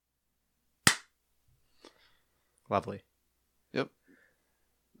Lovely. Yep.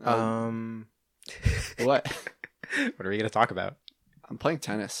 What What? are we going to talk about? I'm playing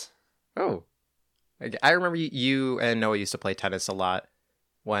tennis. Oh, I remember you and Noah used to play tennis a lot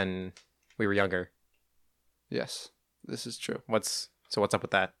when we were younger. Yes, this is true. What's up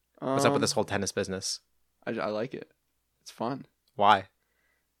with that? What's up with this whole tennis business? I like it. It's fun. Why?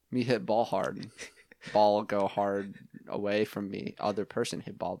 Me hit ball hard. Ball go hard away from me. Other person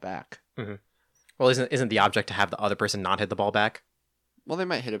hit ball back. Mm-hmm. Well, isn't the object to have the other person not hit the ball back? Well, they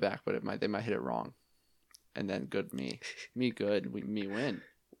might hit it back, but they might hit it wrong. And then me good, me win.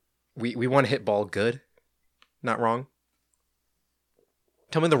 We want to hit ball good, not wrong.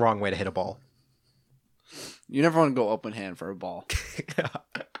 Tell me the wrong way to hit a ball. You never want to go open hand for a ball.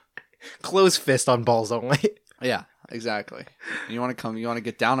 Close fist on balls only. Yeah, exactly. And you want to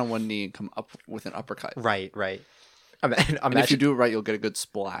get down on one knee and come up with an uppercut. Right. And if you do it right, you'll get a good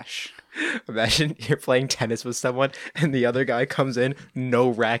splash. Imagine you're playing tennis with someone and the other guy comes in, no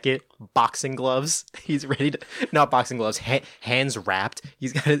racket, boxing gloves. He's ready to, not boxing gloves, hands wrapped.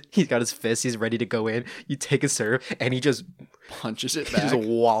 He's got his fist. He's ready to go in. You take a serve and he just punches it he back. just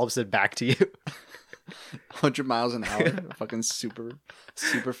wallops it back to you. 100 miles an hour. Fucking super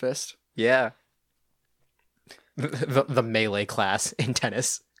fist. Yeah. The melee class in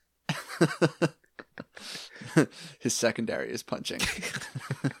tennis. His secondary is punching.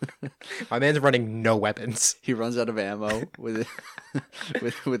 My man's running no weapons. He runs out of ammo with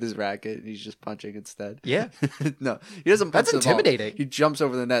his racket and he's just punching instead. Yeah. No, he doesn't punch That's intimidating. He jumps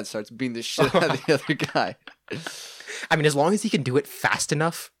over the net and starts beating the shit out of the other guy. I mean, as long as he can do it fast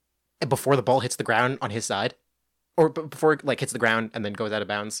enough before the ball hits the ground on his side, or before it hits the ground and then goes out of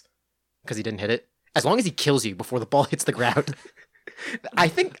bounds because he didn't hit it. As long as he kills you before the ball hits the ground, I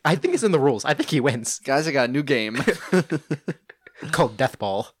think it's in the rules. I think he wins. Guys, I got a new game Called Death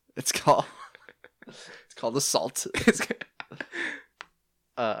Ball. It's called Assault.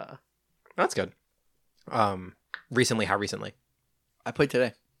 That's good. Recently, how recently? I played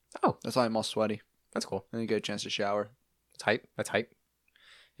today. Oh, that's why I'm all sweaty. That's cool. I didn't get a chance to shower. That's hype.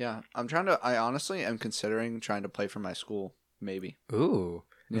 Yeah, I honestly am considering trying to play for my school. Maybe. Ooh.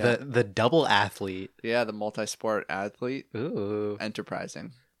 Yeah. The double athlete. Yeah, the multi-sport athlete. Ooh.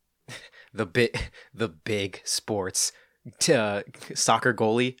 Enterprising. The big sports. Soccer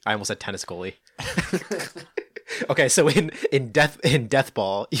goalie. I almost said tennis goalie. Okay, so in death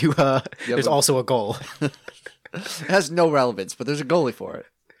ball, there's also a goal. It has no relevance, but there's a goalie for it.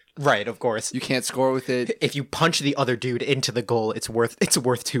 Right, of course. You can't score with it. If you punch the other dude into the goal, it's worth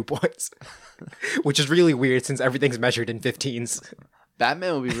 2 points. Which is really weird since everything's measured in 15s.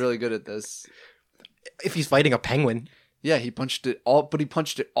 Batman would be really good at this. If he's fighting a penguin. Yeah, he punched it all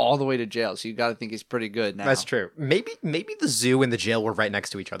the way to jail, so you got to think he's pretty good now. That's true. Maybe the zoo and the jail were right next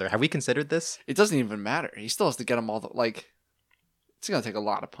to each other. Have we considered this? It doesn't even matter. He still has to get them all it's going to take a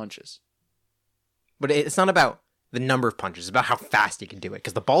lot of punches. But it's not about the number of punches, it's about how fast he can do it,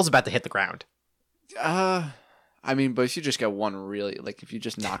 because the ball's about to hit the ground. I mean, but if you just get one really, if you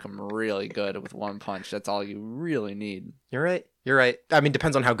just knock him really good with one punch, that's all you really need. You're right. I mean,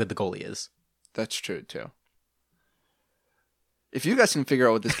 depends on how good the goalie is. That's true, too. If you guys can figure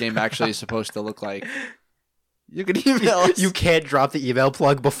out what this game actually is supposed to look like, you can email us. You can't drop the email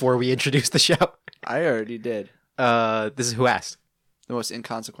plug before we introduce the show. I already did. This is Who Asked? The most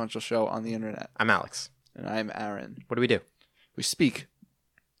inconsequential show on the internet. I'm Alex. And I'm Aaron. What do? We speak.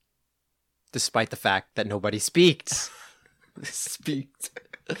 Despite the fact that nobody speaks. Speaked.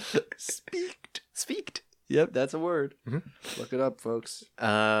 Speaked. Yep, that's a word. Mm-hmm. Look it up, folks.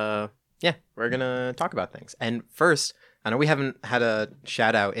 Yeah, we're going to talk about things. And first, I know we haven't had a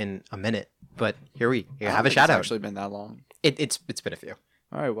shout out in a minute, but here we have a shout out. It's actually been that long. It's been a few.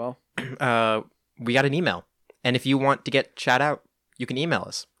 All right, well. We got an email. And if you want to get shout out, you can email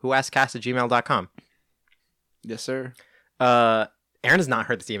us. whoaskcast@gmail.com. Yes, sir. Aaron has not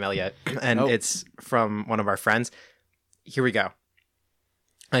heard this email yet, and Nope. It's from one of our friends. Here we go.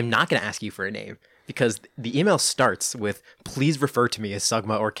 I'm not going to ask you for a name because the email starts with, please refer to me as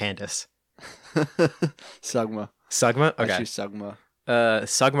Sugma or Candace. Sugma. Sugma? Okay. Actually, Sugma.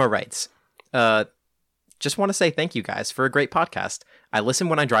 Sugma writes, just want to say thank you guys for a great podcast. I listen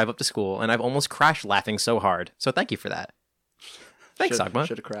when I drive up to school, and I've almost crashed laughing so hard. So thank you for that. Thanks, Sugma.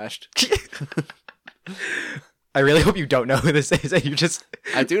 Should have crashed. I really hope you don't know who this is. You just...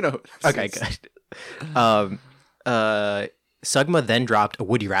 I do know. Okay, good. Sugma then dropped a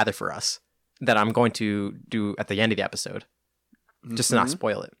Would You Rather for us that I'm going to do at the end of the episode, just to not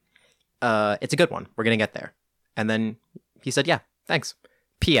spoil it. It's a good one. We're going to get there. And then he said, yeah, thanks.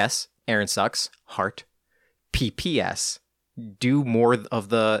 P.S. Aaron sucks. Heart. P.P.S. Do more of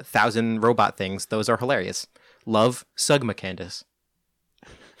the 1,000 robot things. Those are hilarious. Love Sugma Candace.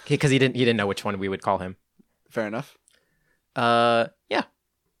 Because he didn't know which one we would call him. Fair enough. Yeah.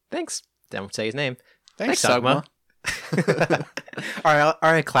 Thanks. Don't say his name. Thanks, Sugma. all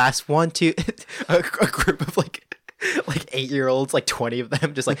right, class. 1, 2. a group of like 8-year-olds, like 20 of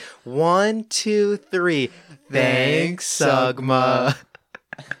them, just like 1, 2, 3. Thanks, Sugma.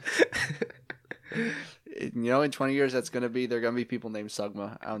 You know, in 20 years, they're gonna be people named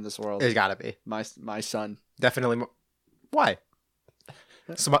Sugma out in this world. There's gotta be. My son. Definitely more. Why?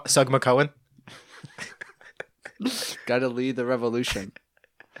 Sugma Cohen? Gotta lead the revolution.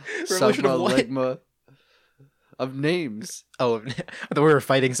 Revolution Sugma of what? Ligma of names. Oh, I thought we were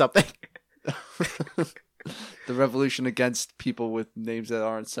fighting something. The revolution against people with names that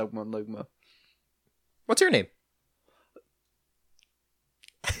aren't Sugma and Ligma. What's your name?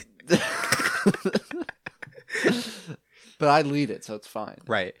 But I lead it, so it's fine.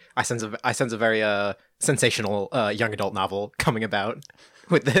 Right. I sense a very sensational young adult novel coming about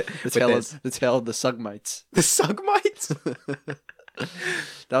with The this. tale of the Sugmites. The Sugmites.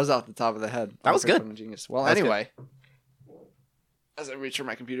 That was off the top of the head. That was good. Fucking Genius. Well, That was anyway, as I reach for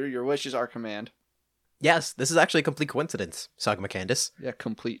my computer, your wish is our command. Yes, this is actually a complete coincidence, Sugma Candace. Yeah,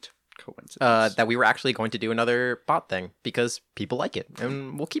 complete coincidence. That we were actually going to do another bot thing because people like it,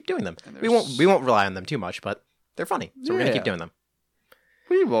 and we'll keep doing them. And We won't rely on them too much, but they're funny, so we're gonna Yeah. keep doing them.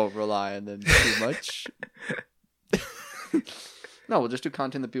 We won't rely on them too much. No, we'll just do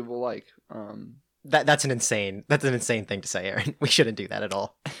content that people like. That's an insane thing to say, Aaron. We shouldn't do that at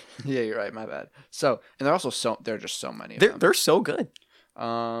all. Yeah, you're right. My bad. So, and they're also there are just so many. Of them. They're so good.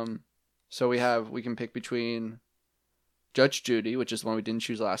 So we can pick between Judge Judy, which is the one we didn't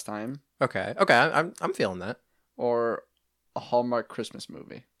choose last time, Okay, I'm feeling that. or a Hallmark Christmas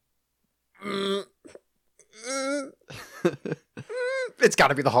movie. It's got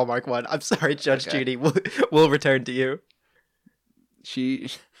to be the Hallmark one. I'm sorry, Judge Okay. Judy. We'll return to you. She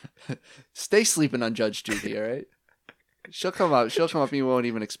stay sleeping on Judge Judy, all right? She'll come up and you won't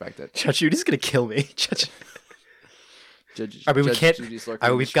even expect it. Judge Judy's gonna kill me. Judge, I mean, we Judge can't. Judy's lurking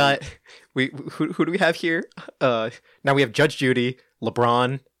in the We've street. got who do we have here? Now we have Judge Judy,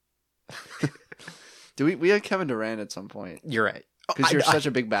 LeBron. We had Kevin Durant at some point You're right. because you're such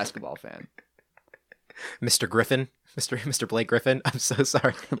a big basketball fan. Mr. Griffin, Mr. Blake Griffin. I'm so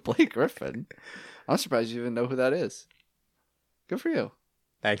sorry. Blake Griffin. I'm surprised you even know who that is. Good for you.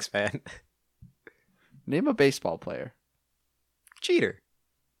 Thanks, man. Name a baseball player. Cheater.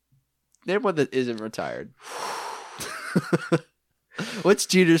 Name one that isn't retired. What's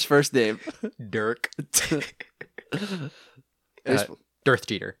Jeter's first name? Dirk. Baseball- Dirth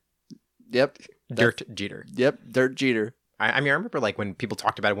Jeter. Yep. Dirt Jeter. Yep. Dirt Jeter. I mean, I remember like when people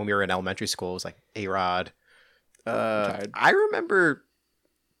talked about it when we were in elementary school. It was like A-Rod. Retired. I remember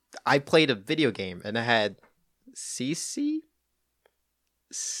I played a video game and it had Cece,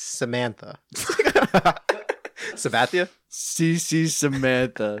 Samantha, Sabathia. CC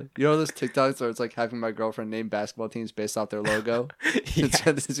Samantha. You know those TikToks where it's like having my girlfriend name basketball teams based off their logo? It's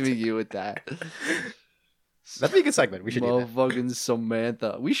going to be you with that. That'd be a good segment. We should do that. Motherfucking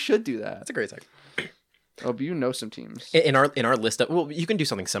Samantha. We should do that. That's a great segment. Oh, but you know some teams. In our list of, well, you can do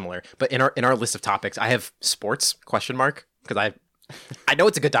something similar, but in our list of topics, I have sports ? Because I know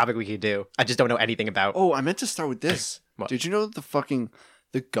it's a good topic we could do. I just don't know anything about. Oh, I meant to start with this. What? Did you know that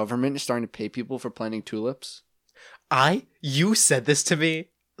the government is starting to pay people for planting tulips? You said this to me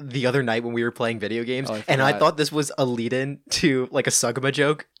the other night when we were playing video games, Oh, I and I forgot. thought this was a lead-in to like a Sugma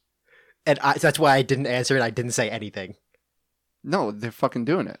joke, and that's why I didn't answer and I didn't say anything. No, they're fucking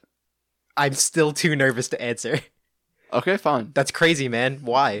doing it. I'm still too nervous to answer. Okay, fine. That's crazy, man.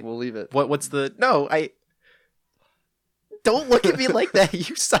 Why? We'll leave it. What's the no? Don't look at me like that,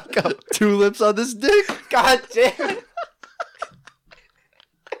 you psycho. Tulips on this dick? God damn it.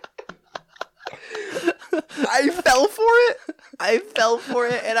 I fell for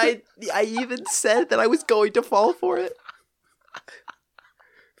it, and I even said that I was going to fall for it.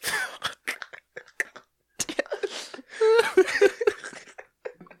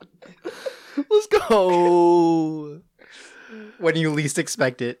 Let's go. When you least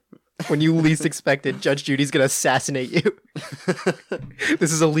expect it. Judge Judy's gonna assassinate you.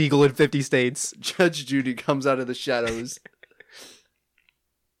 This is illegal in 50 states. Judge Judy comes out of the shadows.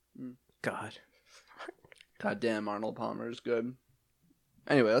 God. God damn, Arnold Palmer is good.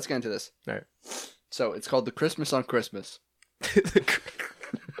 Anyway, let's get into this. All right. So, it's called The Christmas on Christmas.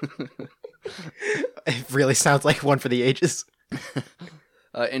 It really sounds like one for the ages.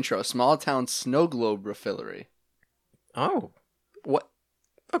 Intro. Small town snow globe refillery. Oh. What?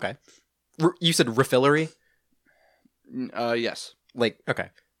 Okay. You said refillery? Yes. Like, okay.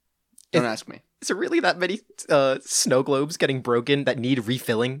 Don't ask me. Is there really that many snow globes getting broken that need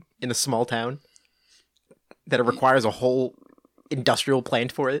refilling in a small town? That it requires a whole industrial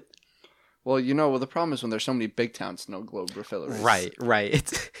plant for it? Well, the problem is when there's so many big town snow globe refilleries. Right.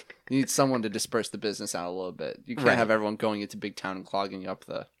 It's You need someone to disperse the business out a little bit. You can't Right. have everyone going into big town and clogging up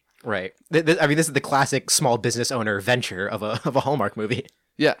the... right. I mean, this is the classic small business owner venture of a Hallmark movie.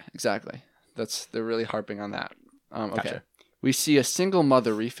 Yeah, exactly. They're really harping on that. Okay. Gotcha. We see a single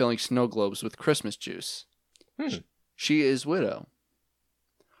mother refilling snow globes with Christmas juice. She is widow.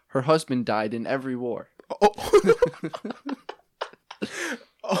 Her husband died in every war. Oh.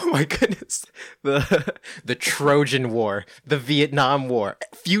 Oh my goodness. The Trojan War, the Vietnam War,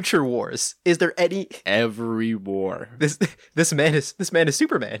 future wars. Is there any Every war. this man is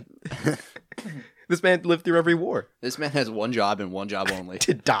Superman. This man lived through every war This man has one job and one job only.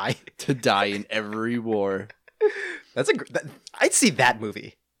 to die. To die in every war. I'd see that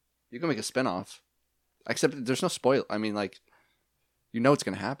movie. You can make a spinoff. Except that there's no spoil. I mean, like, it's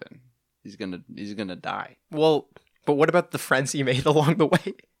gonna happen. He's gonna die. Well, but what about the friends he made along the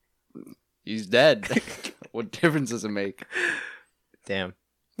way? He's dead. What difference does it make? Damn.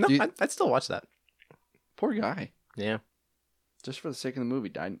 No, I'd still watch that. Poor guy. Yeah. Just for the sake of the movie,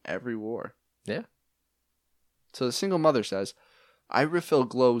 died in every war. Yeah. So the single mother says, I refill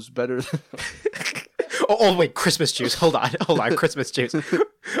globes better than... Oh, wait, Christmas juice. Hold on, Christmas juice. All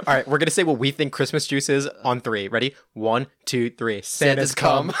right, we're going to say what we think Christmas juice is on 3. Ready? 1, 2, 3. Santa's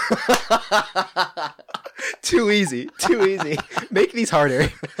come. Too easy. Make these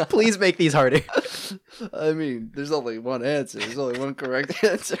harder. Please make these harder. I mean, there's only one answer. There's only one correct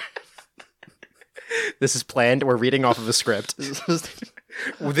answer. This is planned. We're reading off of a script.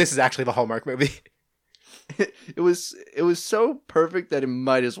 This is actually the Hallmark movie. It was so perfect that it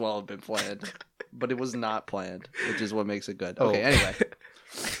might as well have been planned. But it was not planned, which is what makes it good. Okay, anyway.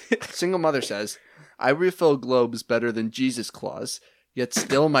 Single mother says, I refill globes better than Jesus Claus, yet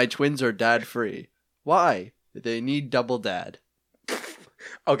still my twins are dad-free. Why? They need double dad.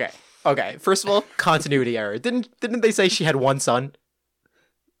 Okay. First of all, continuity error. Didn't they say she had one son?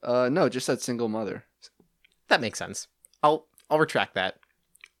 No, just said single mother. That makes sense. I'll retract that.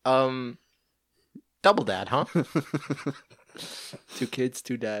 Double dad, huh? 2 kids,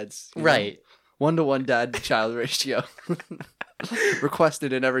 2 dads. Right. 1-to-1 dad-to-child ratio.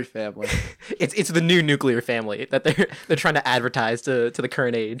 Requested in every family. It's the new nuclear family that they're trying to advertise to the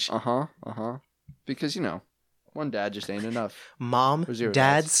current age. Because, one dad just ain't enough. Mom,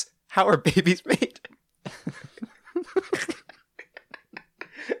 dads, how are babies made?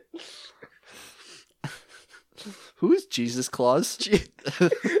 Who is Jesus Claus?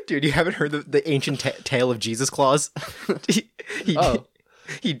 Dude, you haven't heard the ancient tale of Jesus Claus?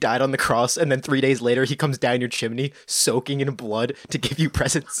 He died on the cross, and then 3 days later, he comes down your chimney, soaking in blood to give you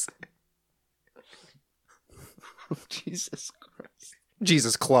presents. Jesus Christ.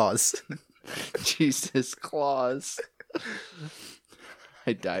 Jesus Claus. Jesus Claus.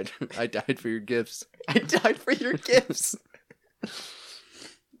 I died for your gifts. I died for your gifts.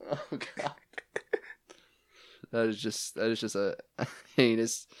 Oh, God. That is just a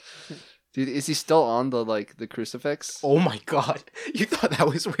heinous... Dude, is he still on the crucifix? Oh my God. You thought that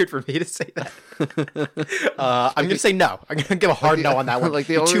was weird for me to say that? I'm going to say no. I'm going to give a hard no on that one.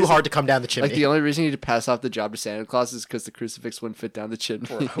 You're too hard to come down the chimney. Like, the only reason you need to pass off the job to Santa Claus is because the crucifix wouldn't fit down the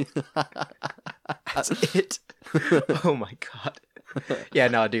chimney. That's it. Oh my God. Yeah,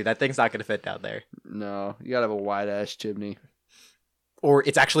 no, dude, that thing's not going to fit down there. No, you gotta have a wide-ass chimney. Or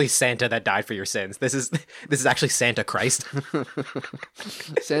it's actually Santa that died for your sins. This is actually Santa Christ.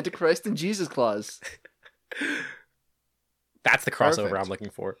 Santa Christ and Jesus Claus. That's the crossover Perfect. I'm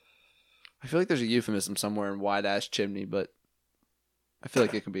looking for. I feel like there's a euphemism somewhere in wide-ass chimney, but I feel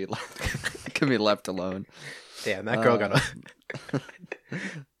like it can be left alone. Damn, that girl got a...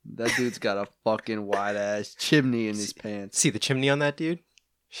 That dude's got a fucking wide-ass chimney in his pants. See the chimney on that dude?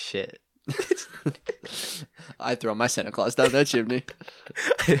 Shit. I'd throw my Santa Claus down that chimney.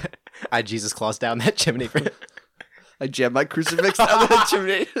 I Jesus Claus down that chimney for him. I jam my crucifix down that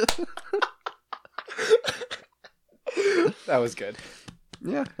chimney. That was good.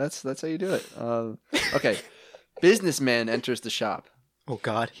 Yeah, that's how you do it. Okay. Businessman enters the shop. Oh,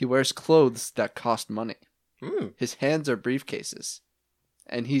 God. He wears clothes that cost money. Mm. His hands are briefcases.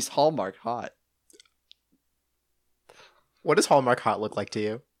 And he's Hallmark hot. What does Hallmark hot look like to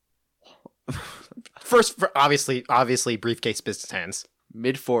you? First, obviously, briefcase business hands.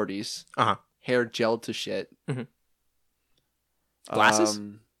 Mid-40s. Uh-huh. Hair gelled to shit. Mm-hmm. Glasses?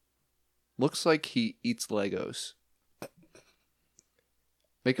 Looks like he eats Legos.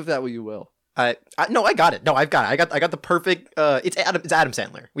 Make of that what you will. No, I got it. No, I've got it. I got the perfect. It's Adam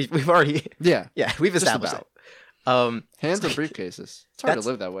Sandler. We've already. Yeah. Yeah, we've established it. Hands or briefcases. It's hard to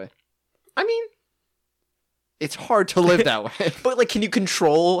live that way. I mean, it's hard to live that way. But like, can you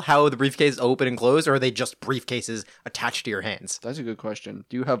control how the briefcase open and close, or are they just briefcases attached to your hands? That's a good question.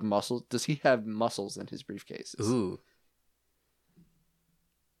 Do you have muscles? Does he have muscles in his briefcases? Ooh.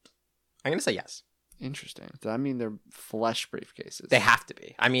 I'm gonna say yes. Interesting. Does that mean they're flesh briefcases? They have to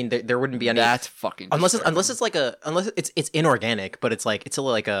be. I mean, there wouldn't be any. That's fucking. Unless it's inorganic, but it's still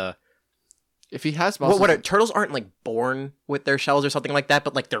like a. If he has muscles, turtles aren't like born with their shells or something like that,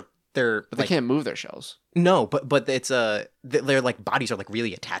 but like they're. But they can't move their shells. No, but it's their like bodies are like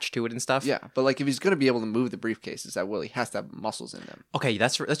really attached to it and stuff. Yeah, but like if he's gonna be able to move the briefcases, that will he has to have muscles in them. Okay,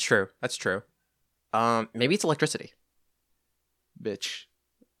 that's true. That's true. Maybe it's electricity. Bitch.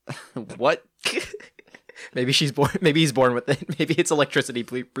 What? Maybe she's born. Maybe he's born with it. Maybe it's electricity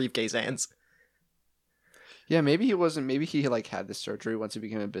briefcase hands. Yeah, maybe he wasn't. Maybe he like had this surgery once he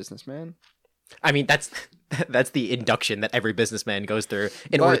became a businessman. I mean, that's the induction that every businessman goes through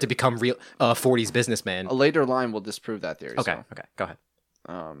in order to become real 40s businessman. A later line will disprove that theory. Okay, go ahead.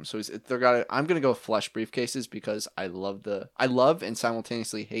 So I'm gonna go with flesh briefcases because I love and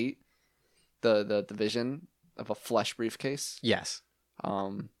simultaneously hate the vision of a flesh briefcase. Yes.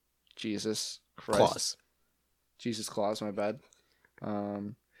 Jesus Christ. Claws. Jesus Claus. My bad.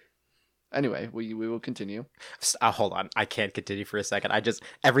 Anyway, we will continue. Hold on, I can't continue for a second.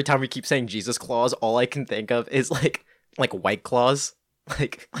 Every time we keep saying Jesus Claus, all I can think of is like White Claws,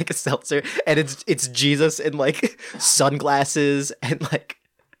 like a seltzer, and it's Jesus in like sunglasses and like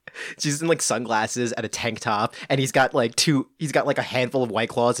Jesus in like sunglasses and a tank top, and he's got like a handful of White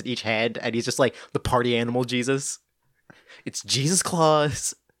Claws in each hand, and he's just like the party animal Jesus. It's Jesus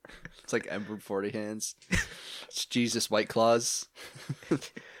Claus. It's like Emperor 40 hands. It's Jesus White Claws.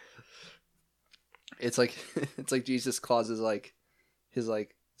 It's like Jesus Claus is like his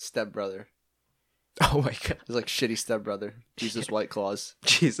like stepbrother. Oh my god. His like shitty stepbrother. Jesus White Claws.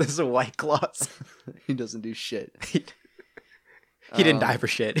 Jesus White Claws. He doesn't do shit. He didn't die for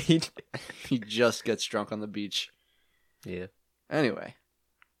shit. He just gets drunk on the beach. Yeah. Anyway.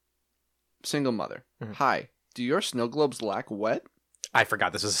 Single mother. Mm-hmm. Hi. Do your snow globes lack wet? I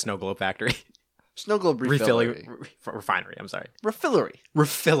forgot this was a snow globe factory. Snow globe refillery. Refinery, I'm sorry.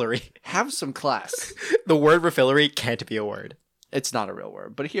 Refillery. Have some class. The word refillery can't be a word. It's not a real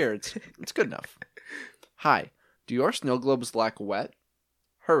word, but here it's good enough. Hi. Do your snow globes lack wet?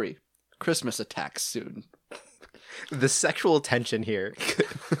 Hurry. Christmas attacks soon. The sexual tension here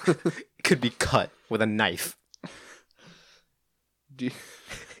could be cut with a knife.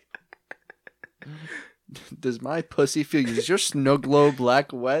 Does my pussy feel? Does your snow globe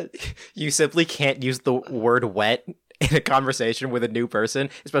lack wet? You simply can't use the word wet in a conversation with a new person,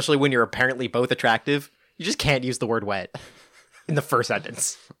 especially when you're apparently both attractive. You just can't use the word wet in the first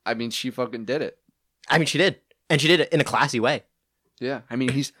sentence. I mean, she fucking did it. I mean, she did. And she did it in a classy way. Yeah. I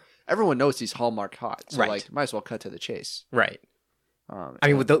mean, everyone knows he's Hallmark hot. So, right. Like, might as well cut to the chase. Right. I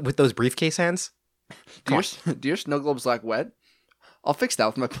mean, with those briefcase hands? Do your snow globes lack wet? I'll fix that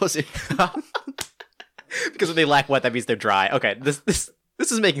with my pussy. Because when they lack wet, that means they're dry. Okay, this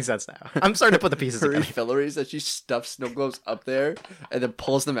is making sense now. I'm starting to put the pieces together. Refilleries that she stuffs snow globes up there and then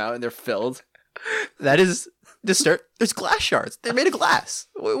pulls them out and they're filled. That is disturbing. There's glass shards. They're made of glass.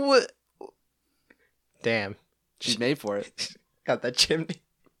 What? Damn. She's made for it. Got that chimney.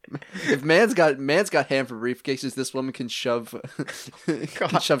 If man's got hand for briefcases, this woman can shove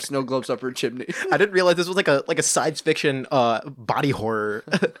snow globes up her chimney. I didn't realize this was like a science fiction body horror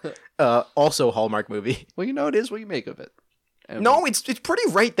also Hallmark movie. Well, it is what you make of it. And no, it's pretty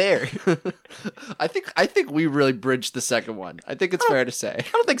right there. I think we really bridged the second one. I think it's fair to say.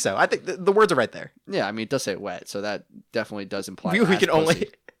 I don't think so. I think the words are right there. Yeah, I mean, it does say wet, so that definitely does imply we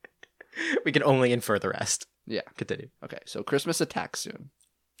can only infer the rest. Yeah. Continue. Okay, so Christmas attacks soon.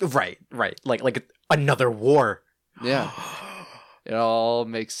 Right. Like another war. Yeah. It all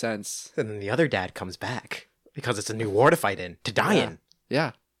makes sense. And then the other dad comes back because it's a new war to fight in, to die in.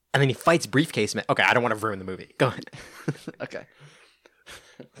 Yeah. And then he fights Briefcase Man. Okay, I don't want to ruin the movie. Go ahead. Okay.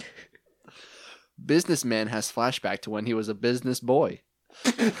 Businessman has flashback to when he was a business boy.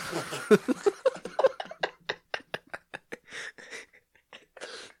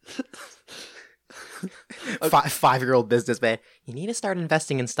 5-year-old businessman. You need to start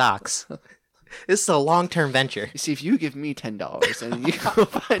investing in stocks. This is a long-term venture. You see, if you give me $10 and you go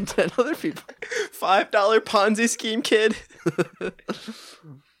find 10 other people. $5 Ponzi scheme, kid.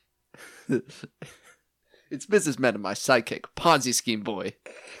 It's businessman and my sidekick, Ponzi scheme boy.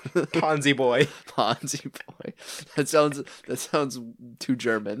 Ponzi boy. Ponzi boy. That sounds too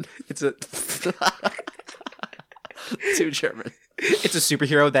German. It's a Too German. it's a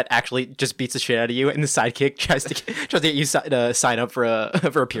superhero that actually just beats the shit out of you, and the sidekick tries to get you to sign up for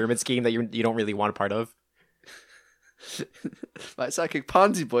a pyramid scheme that you don't really want a part of. My sidekick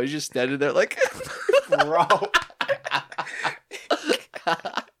Ponzi boy is just standing there like, Bro.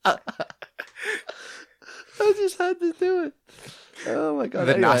 I just had to do it. Oh my god!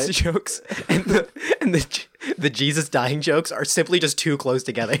 The Anyway. Nazi jokes and the Jesus dying jokes are simply just too close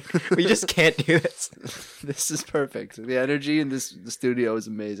together. We just can't do this. This is perfect. The energy in the studio is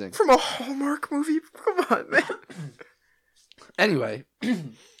amazing. From a Hallmark movie? Come on, man. Anyway,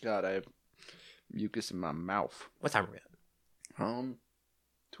 God, I have mucus in my mouth. What time are we at?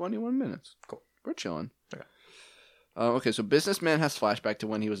 21 minutes. Cool. We're chilling. Okay. Okay, so businessman has flashback to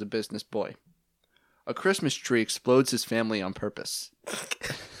when he was a business boy. A Christmas tree explodes his family on purpose.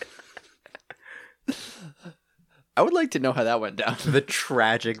 I would like to know how that went down. The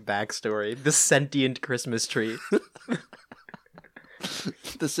tragic backstory. The sentient Christmas tree.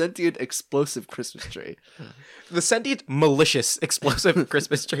 The sentient explosive Christmas tree. The sentient malicious explosive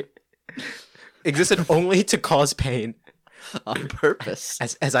Christmas tree. Existed only to cause pain. On purpose.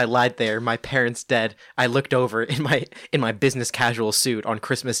 As I lied there, my parents dead, I looked over in my business casual suit on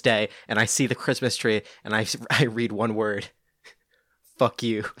Christmas Day, and I see the Christmas tree, and I read one word. Fuck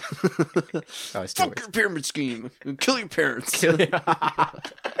you. Oh, it's Fuck your pyramid scheme. And kill your parents.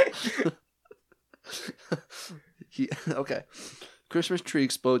 Okay. Christmas tree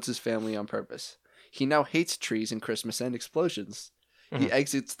explodes his family on purpose. He now hates trees and Christmas and explosions. He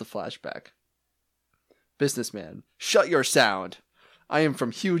exits the flashback. Businessman, shut your sound. I am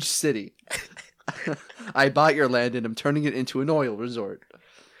from huge city. I bought your land and I'm turning it into an oil resort.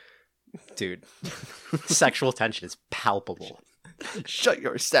 Dude, sexual tension is palpable. Shut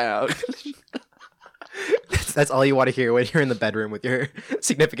your sound. That's all you want to hear when you're in the bedroom with your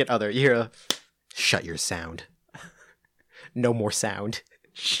significant other. You hear a, shut your sound. No more sound.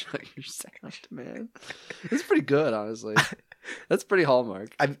 Shut your sound, man. That's pretty good, honestly. That's pretty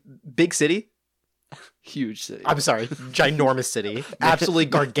Hallmark. Big city? Huge city. I'm sorry, ginormous city. Absolutely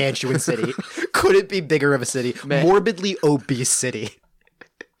gargantuan city. Couldn't be bigger of a city. Man. Morbidly obese city.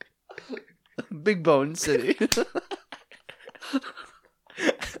 Big bone city.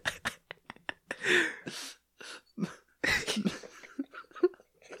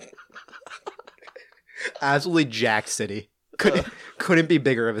 Absolutely jacked city. Couldn't be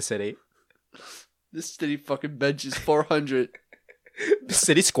bigger of a city. This city fucking benches 400.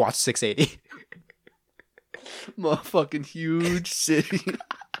 City squats 680. Motherfucking huge city.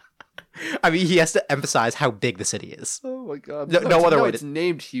 I mean, he has to emphasize how big the city is. Oh my god. No other way it's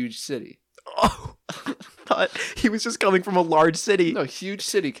named Huge City. Oh, I thought he was just coming from a large city. No, Huge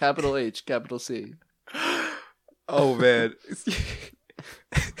City, capital H, capital C. Oh, man.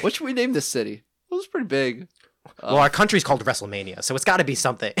 What should we name this city? Well, it's pretty big. Well, our country's called WrestleMania, so it's got to be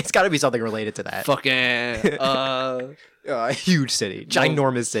something. It's got to be something related to that. Fucking Huge city,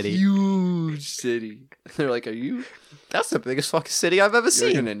 ginormous city. Huge city. They're like, are you? That's the biggest fucking city I've ever You're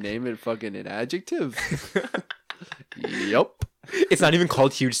seen. gonna name it fucking an adjective? Yup. It's not even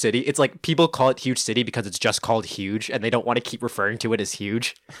called Huge City. It's like people call it Huge City because it's just called Huge, and they don't want to keep referring to it as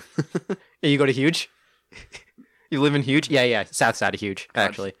Huge. Yeah, you go to Huge? You live in Huge? Yeah, south side of Huge,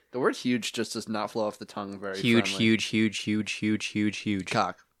 actually. The word huge just does not flow off the tongue very Huge, friendly. huge.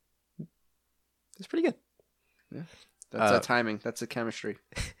 Cock. It's pretty good. Yeah. That's that timing. That's the chemistry.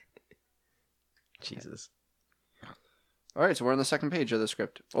 Jesus. All right, so we're on the second page of the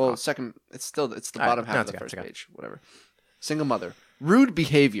script. Well, second. It's the bottom half of the first page. Whatever. Single mother. Rude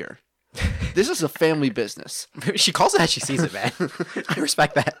behavior. This is a family business. She calls it as she sees it, man. I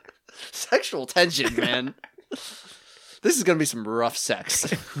respect that. Sexual tension, man. This is gonna be some rough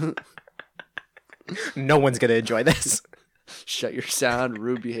sex. No one's gonna enjoy this. Shut your sound.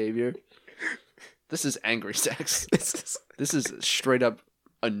 Rude behavior. This is angry sex. This is straight up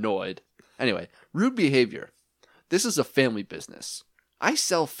annoyed. Anyway, rude behavior. This is a family business. I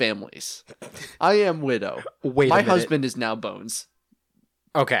sell families. I am widow. Wait My a minute. husband is now bones.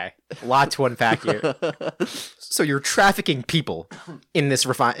 Okay, a lot to unpack here. So you're trafficking people in this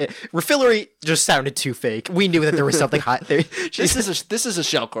refillery just sounded too fake. We knew that there was something hot there. This is a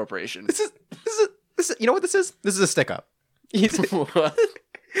shell corporation. This is you know what this is? This is a stick up. What?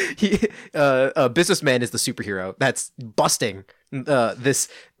 A businessman is the superhero that's busting this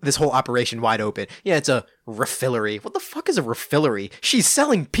whole operation wide open. Yeah, it's a refillery. What the fuck is a refillery? She's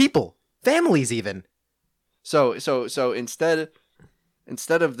selling people, families even. So instead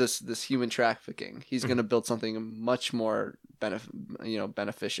instead of this human trafficking, he's going to build something much more beneficent.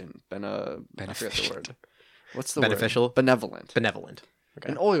 I forget the word. What's the Beneficial? word? Benevolent. Benevolent.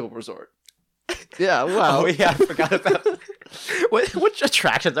 Okay. An oil resort. Yeah, wow. Oh yeah, I forgot about what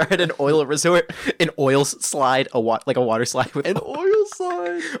attractions are at an oil resort? An oil slide, like a water slide with An oil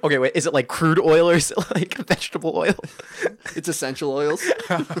slide. Okay, wait, is it like crude oil or is it like vegetable oil? It's essential oils.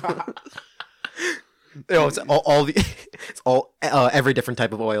 No, it's all every different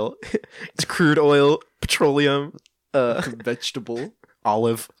type of oil. It's crude oil, petroleum, vegetable,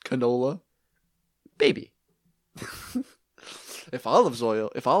 olive, canola, baby. If olive oil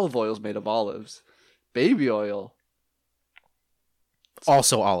is made of olives, baby oil.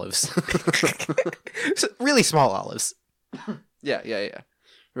 Also olives. Really small olives. Yeah.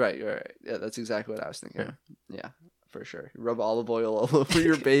 Right. Yeah, that's exactly what I was thinking. Yeah, for sure. You rub olive oil all over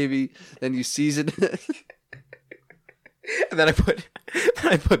your baby, then you season it. And then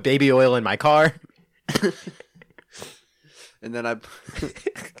I put baby oil in my car. And then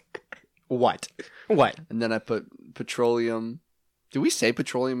What? And then I put petroleum. Do we say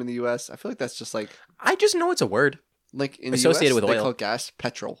petroleum in the U.S.? I feel like that's just like I just know it's a word. like in Associated the with US, they oil. call gas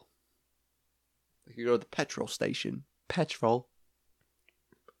petrol. Like you go to the petrol station. Petrol.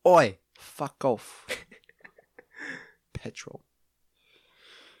 Oi. Fuck off. Petrol.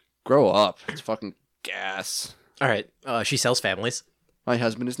 Grow up. It's fucking gas. All right. She sells families. My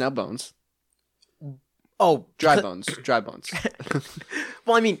husband is now Bones. Oh, Dry bones. Dry bones.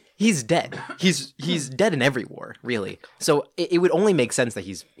 Well, I mean, he's dead. He's dead in every war, really. So it would only make sense that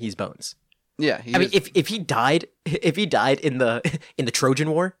he's Bones. Yeah. I mean, if he died in the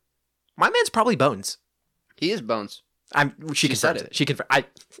Trojan War, my man's probably Bones. he is Bones. She said confirms it. it. She confirms.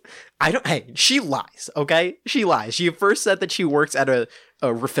 I don't. Hey, she lies. Okay, she lies. She first said that she works at a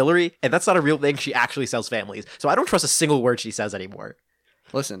refillery, and that's not a real thing. She actually sells families. So I don't trust a single word she says anymore.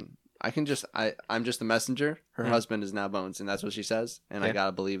 Listen, I'm just the messenger. Her husband is now Bones, and that's what she says, and I Yeah.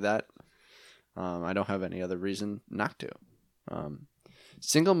 gotta believe that. I don't have any other reason not to.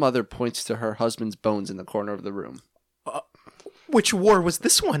 Single mother points to her husband's bones in the corner of the room. Which war was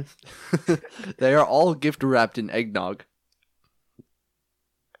this one? They are all gift wrapped in eggnog.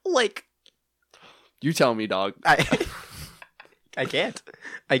 Like, You tell me, dog. I can't.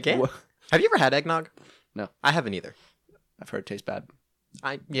 Wha- Have you ever had eggnog? No. I haven't either. I've heard it tastes bad.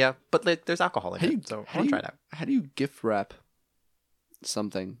 Yeah, but like, there's alcohol in it, so I'll try it out. How do you gift wrap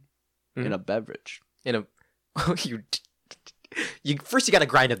something in a beverage? In a you first you got to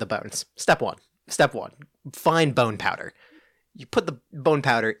grind up the bones. Step one. Fine bone powder. You put the bone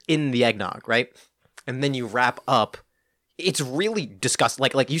powder in the eggnog, right? And then you wrap up. It's really disgusting.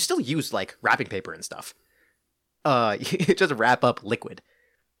 Like you still use like wrapping paper and stuff. You just wrap up liquid.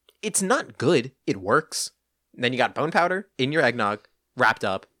 It's not good. It works. And then you got bone powder in your eggnog, wrapped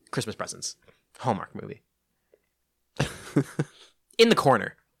up. Christmas presents. Hallmark movie. In the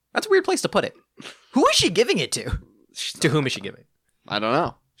corner. That's a weird place to put it. Who is she giving it to? To whom is she giving? I don't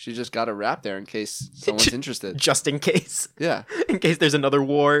know. She just got it wrapped there in case someone's interested. Just in case. Yeah. In case there's another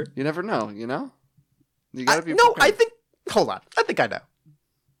war. You never know, you know? You gotta be No, prepared. hold on. I think I know.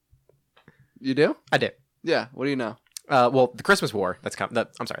 You do? I do. Yeah. What do you know? Well, the Christmas war,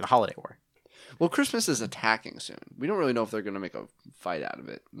 the holiday war. Well, Christmas is attacking soon. We don't really know if they're going to make a fight out of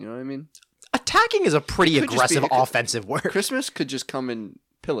it. You know what I mean? Attacking is a pretty It could just be- aggressive offensive word. Christmas could just come and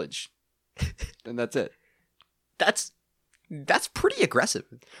pillage. And that's it. That's pretty aggressive.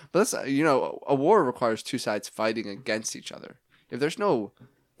 But that's, a war requires two sides fighting against each other. If there's no...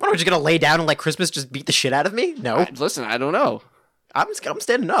 What, are we just going to lay down and let Christmas just beat the shit out of me? No. Listen, I don't know. I'm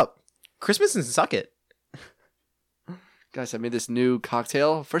standing up. Christmas and suck it. Guys, I made this new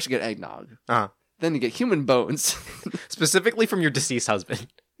cocktail. First you get eggnog. Uh-huh. Then you get human bones. Specifically from your deceased husband.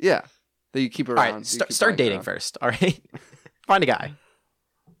 Yeah. That you keep All around. right, You keep start buying dating around. first, all right? Find a guy.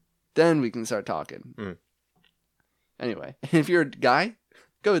 Then we can start talking. Mm. Anyway, if you're a guy,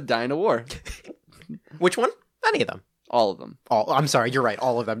 go die in a war. Which one? Any of them. All of them. I'm sorry, you're right,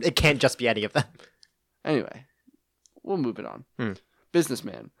 all of them. It can't just be any of them. Anyway, we'll move it on.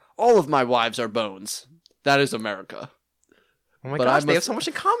 Businessman. All of my wives are bones. That is America. Oh my But gosh, I they have must- so much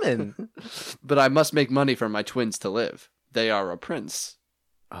in common. But I must make money for my twins to live. They are a prince.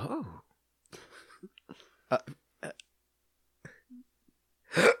 Oh.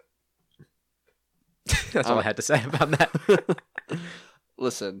 That's all I had to say about that.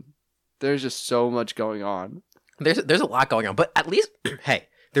 Listen, there's just so much going on. There's a lot going on, but at least, hey,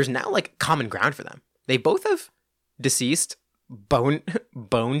 there's now like common ground for them. They both have deceased, boned,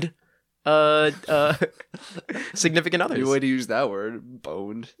 significant others. New way to use that word,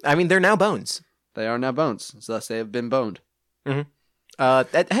 boned. I mean, they're now bones. They are now bones, so thus they have been boned.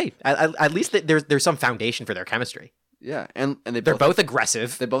 Hey, at least there's some foundation for their chemistry. Yeah, and They're both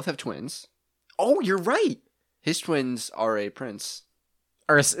aggressive. They both have twins. Oh, you're right. His twins are a prince.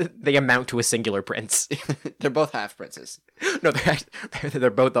 Or they amount to a singular prince. They're both half princes. No, they're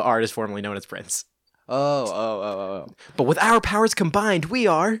both the artist formerly known as Prince. Oh. But with our powers combined, we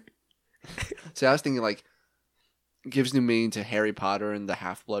are. See, I was thinking like gives new meaning to Harry Potter and the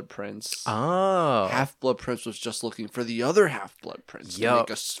Half-Blood Prince. Oh. Half-Blood Prince was just looking for the other Half-Blood Prince to Yup.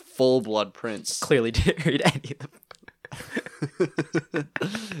 make a full-blood prince. Clearly didn't read any of them.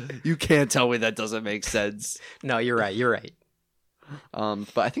 You can't tell me that doesn't make sense. No, you're right. You're right.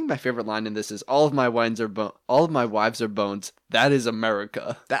 But I think my favorite line in this is all of my wives are bones. That is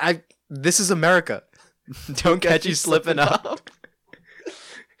America. This is America. Don't catch you slipping up.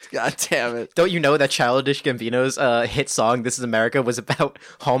 God damn it. Don't you know that Childish Gambino's hit song "This Is America" was about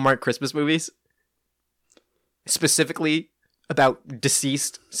Hallmark Christmas movies, specifically about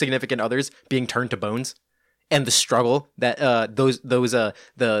deceased significant others being turned to bones, and the struggle that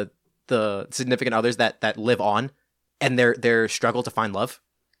the significant others that live on, and their struggle to find love.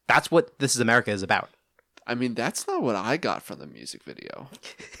 That's what "This Is America" is about. I mean, that's not what I got from the music video.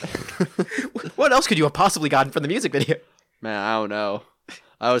 What else could you have possibly gotten from the music video? Man, I don't know.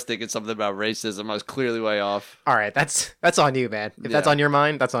 I was thinking something about racism. I was clearly way off. All right, that's on you, man. If that's Yeah. on your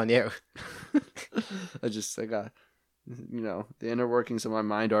mind, that's on you. I got, the inner workings of my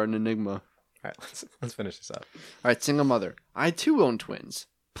mind are an enigma. All right, let's finish this up. All right, single mother. I too own twins.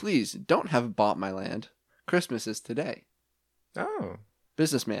 Please don't have bought my land. Christmas is today. Oh.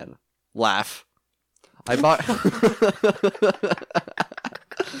 Businessman. Laugh. I bought.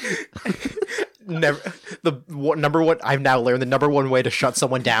 Number one. I've now learned the number one way to shut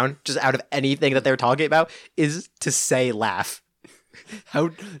someone down, just out of anything that they're talking about, is to say laugh. How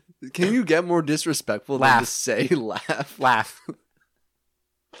can you get more disrespectful than to say laugh? Laugh.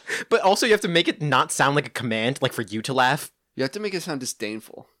 But also, you have to make it not sound like a command, like for you to laugh. You have to make it sound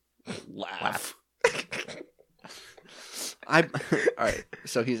disdainful. Laugh. All right.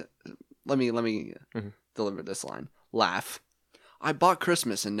 So let me deliver this line. Laugh. I bought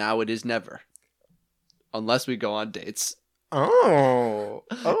Christmas and now it is never. Unless we go on dates. Oh,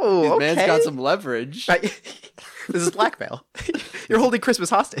 This man's okay. got some leverage. This is blackmail. You're holding Christmas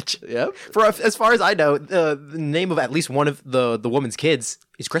hostage. Yep. For as far as I know, the name of at least one of the woman's kids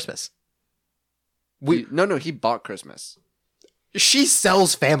is Christmas. No, he bought Christmas. She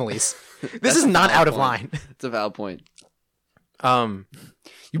sells families. This is not out of line. It's a valid point. You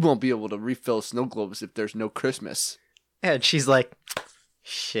You won't be able to refill snow globes if there's no Christmas. And she's like,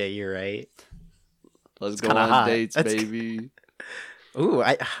 shit, you're right. Let's It's go kinda on hot. dates, That's- baby. Ooh,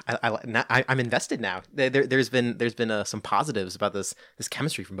 I'm invested now. There's been some positives about this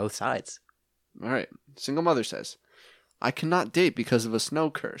chemistry from both sides. All right. Single mother says, I cannot date because of a snow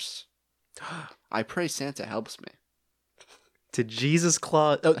curse. I pray Santa helps me. To Jesus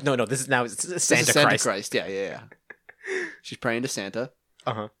Claus. Oh no, this is now Santa This is Santa Christ. Christ. Yeah. She's praying to Santa.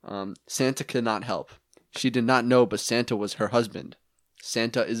 Uh-huh. Santa could not help. She did not know, but Santa was her husband.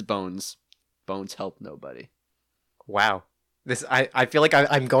 Santa is Bones. Bones help nobody. Wow. I feel like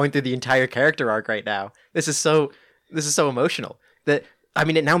I'm going through the entire character arc right now. This is so emotional. That I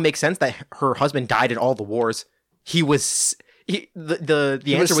mean, it now makes sense that her husband died in all the wars. The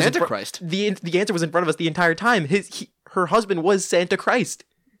answer was Santa Christ. The answer was in front of us the entire time. Her husband was Santa Christ.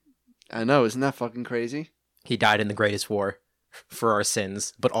 I know, isn't that fucking crazy? He died in the greatest war for our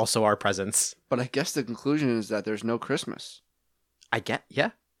sins, but also our presence. But I guess the conclusion is that there's no Christmas. Yeah.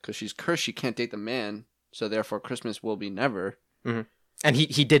 Because she's cursed, she can't date the man, so therefore Christmas will be never. Mm-hmm. And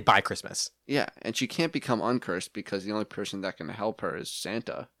he did buy Christmas. Yeah, and she can't become uncursed because the only person that can help her is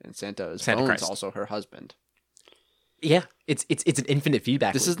Santa, and Santa is Santa Bones, Christ. also her husband. Yeah, it's an infinite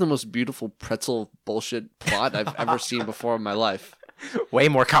feedback. This is the most beautiful pretzel bullshit plot I've ever seen before in my life. way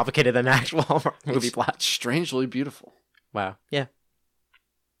more complicated than an actual Hallmark movie It's plot. strangely beautiful. Wow. Yeah.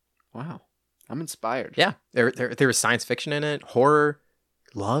 Wow. I'm inspired. Yeah. There was science fiction in it, horror,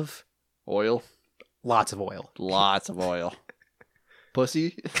 love, Oil. lots of oil. Lots of oil.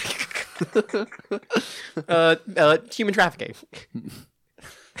 Pussy. Human trafficking,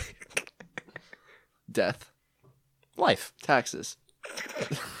 Death. life, Taxes.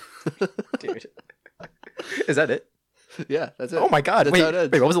 dude. Is that it? Yeah, that's it. Oh my god! That's how it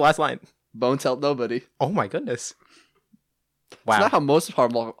ends. Wait, what was the last line? Bones help nobody. Oh my goodness! It's Wow. not how most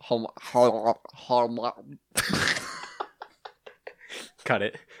Hallmark. Cut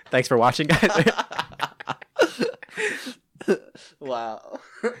it. Thanks for watching, guys. Wow.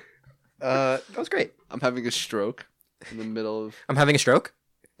 That was great. I'm having a stroke in the middle of. I'm having a stroke.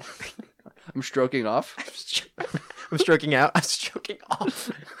 I'm stroking off. I'm stroking out. I'm stroking off.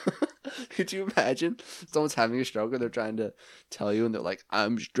 Could you imagine someone's having a stroke and they're trying to tell you and they're like,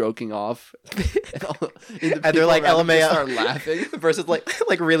 I'm stroking off. And they're like, LMAO. Start laughing. The person's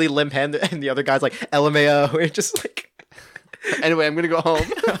like really limp hand, and the other guy's like, LMAO. It's just like. Anyway, I'm going to go home.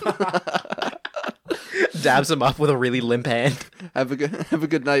 Dabs him up with a really limp hand. Have a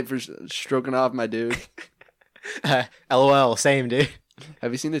good night for stroking off, my dude. LOL, same, dude.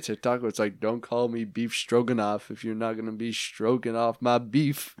 Have you seen the TikTok where it's like, don't call me beef stroganoff if you're not going to be stroking off my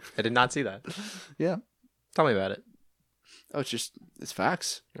beef? I did not see that. Yeah. Tell me about it. Oh, it's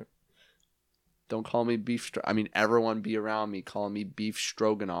facts. Yeah. Don't call me beef. I mean, everyone be around me calling me beef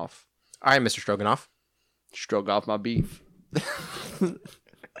stroganoff. All right, Mr. Stroganoff. Stroke off my beef.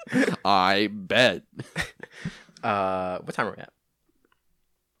 I bet. What time are we at?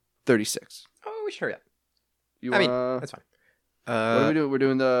 36. Oh, we should hurry up. That's fine. What are we doing? We're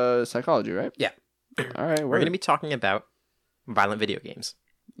doing the psychology, right? Yeah. All right. We're going to be talking about violent video games.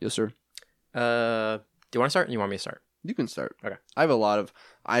 Yes, sir. Do you want to start or you want me to start? You can start. Okay.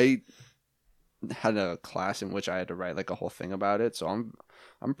 I had a class in which I had to write like a whole thing about it, so I'm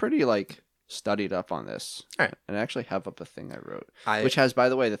pretty like studied up on this. All right. And I actually have up a thing I wrote, which has, by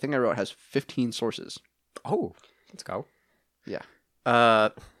the way, the thing I wrote has 15 sources. Oh, let's go. Yeah.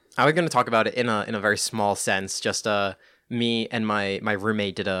 I was going to talk about it in a very small sense. Just me and my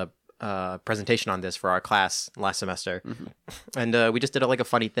roommate did a presentation on this for our class last semester, and we just did like a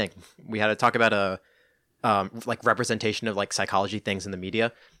funny thing. We had to talk about a like representation of like psychology things in the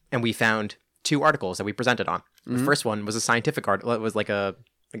media, and we found 2 articles that we presented on. The first one was a scientific article. It was like a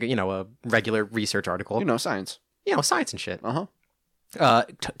regular research article. Science. Science and shit.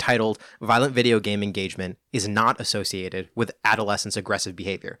 Titled "Violent Video Game Engagement is Not Associated with Adolescents' Aggressive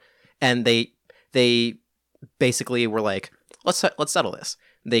Behavior," and they basically were like, let's settle this.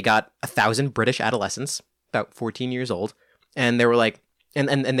 They got 1,000 British adolescents, about 14 years old, and they were like, and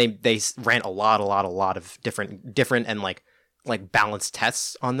they ran a lot of different and like balanced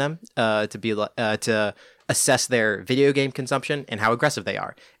tests on them to assess their video game consumption and how aggressive they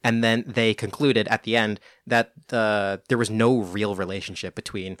are. And then they concluded at the end that there was no real relationship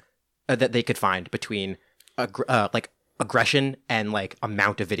between that they could find between like aggression and like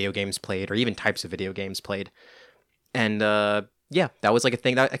amount of video games played or even types of video games played. And yeah, that was like a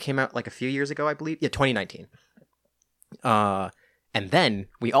thing that came out like a few years ago, I believe. Yeah, 2019. And then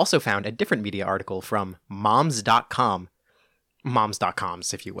we also found a different media article from moms.com,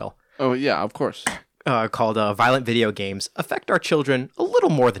 moms.coms, if you will. Oh, yeah, of course. Called Violent Video Games Affect Our Children a Little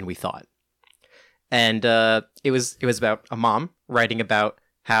More Than We Thought. And it was about a mom writing about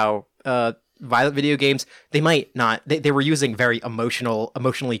how violent video games, they might not, they were using very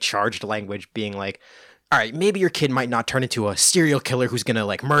emotionally charged language, being like, all right, maybe your kid might not turn into a serial killer who's going to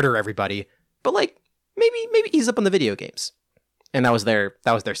like murder everybody, but like maybe ease up on the video games. And that was their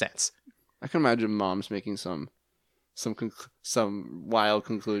stance. I can imagine moms making some wild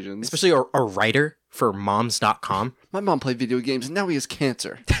conclusions. Especially a writer for moms.com. My mom played video games and now he has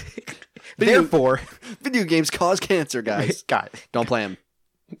cancer. Therefore, video games cause cancer, guys. God. Don't play them.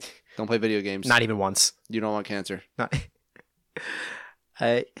 Don't play video games. Not even once. You don't want cancer.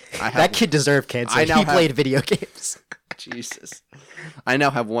 That kid deserved cancer. He played video games. Jesus. I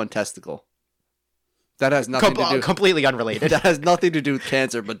now have 1 testicle. That has nothing to do... Completely unrelated. That has nothing to do with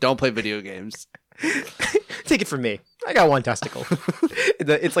cancer, but don't play video games. Take it from me. I got 1 testicle.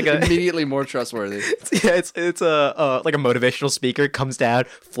 It's like immediately more trustworthy. It's a like a motivational speaker comes down,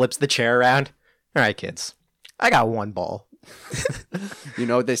 flips the chair around. All right, kids. I got 1 ball. You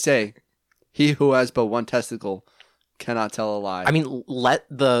know what they say? He who has but 1 testicle cannot tell a lie. I mean, let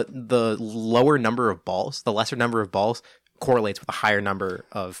the lower number of balls, the lesser number of balls, correlates with a higher number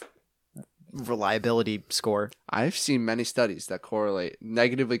of reliability score. I've seen many studies that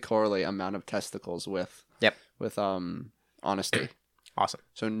negatively correlate amount of testicles with honesty. Awesome.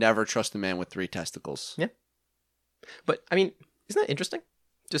 So never trust a man with 3 testicles. Yeah. But I mean, isn't that interesting?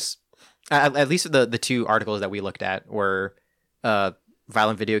 Just at least the 2 articles that we looked at were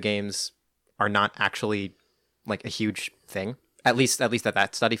violent video games are not actually like a huge thing. At least that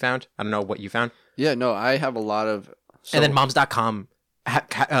study found. I don't know what you found. Yeah, no, I have a lot of. And then moms.com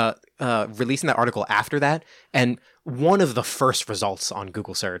releasing that article after that, and one of the first results on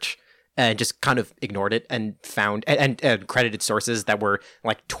Google search, and just kind of ignored it and found and credited sources that were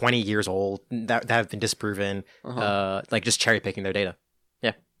like 20 years old that have been disproven, like just cherry picking their data.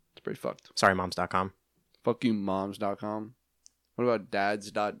 Yeah, it's pretty fucked. Sorry, moms.com. Fuck you, moms.com. What about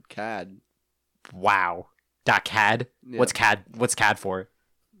dads.cad? Wow. .cad? Yeah. What's CAD for?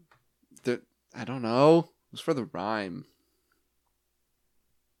 I don't know. It was for the rhyme.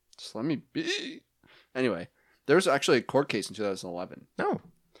 Just let me be. Anyway, There was actually a court case in 2011. No.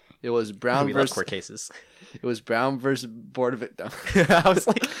 It was Brown We love versus court cases. It was Brown versus Board of It. I was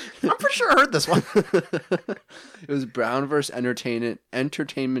like, I'm pretty sure I heard this one. It was Brown versus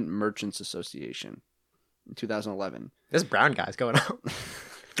Entertainment Merchants Association in 2011. This brown guy's going out.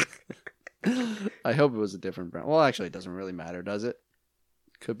 I hope it was a different Brown. Well, actually, it doesn't really matter, does it?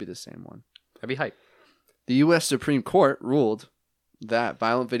 Could be the same one. That'd be hype. The U.S. Supreme Court ruled that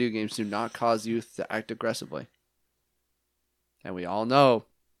violent video games do not cause youth to act aggressively. And we all know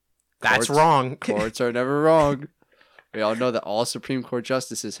That's wrong. courts are never wrong. We all know that all Supreme Court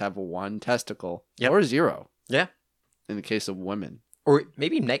justices have one testicle or zero. Yeah. In the case of women. Or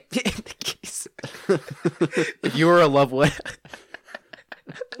maybe in the case. If you were a loved one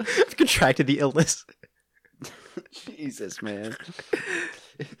contracted the illness. Jesus, man.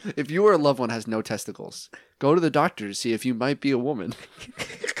 If you or a loved one has no testicles, go to the doctor to see if you might be a woman.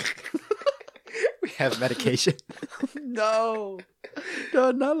 We have medication. No.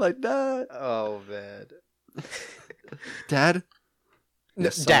 No, not like that. Oh, man. Dad? No,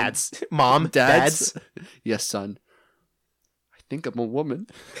 Yes, son. dads. Mom. Dads. Yes, son. I think I'm a woman.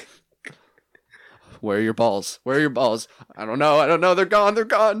 Where are your balls? Where are your balls? I don't know. They're gone.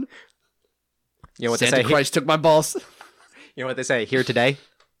 You know what Santa they say? Christ took my balls. You know what they say? Here today.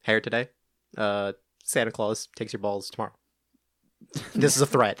 Hair today. Santa Claus takes your balls tomorrow. This is a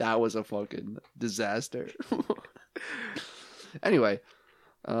threat. That was a fucking disaster. Anyway,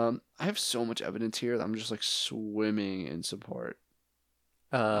 I have so much evidence here that I'm just like swimming in support.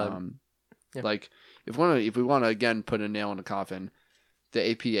 Yeah. Like if we want to again put a nail in the coffin,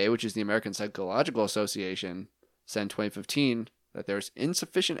 the APA, which is the American Psychological Association, said in 2015 that there's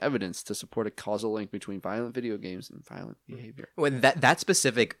insufficient evidence to support a causal link between violent video games and violent behavior. Well, that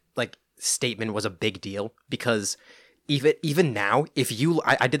specific like statement was a big deal because even now, if you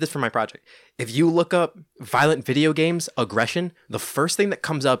I did this for my project. If you look up violent video games aggression, the first thing that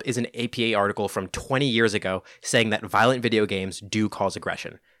comes up is an APA article from 20 years ago saying that violent video games do cause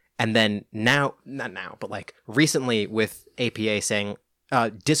aggression. And then now, not now, but like recently with APA saying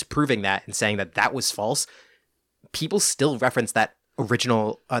disproving that and saying that was false, people still reference that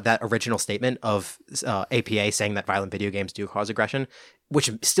original statement of APA saying that violent video games do cause aggression, which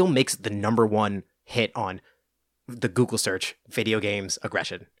still makes the number one hit on the Google search video games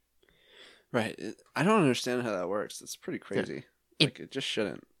aggression. Right. I don't understand how that works. It's pretty crazy. It just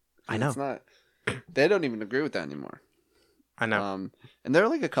shouldn't. I know. It's not. They don't even agree with that anymore. I know. And there are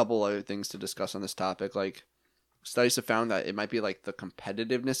like a couple other things to discuss on this topic. Like studies have found that it might be like the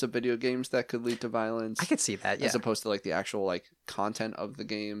competitiveness of video games that could lead to violence. I could see that, yeah. As opposed to like the actual like content of the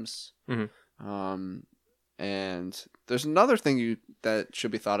games. Mm-hmm. And there's another thing that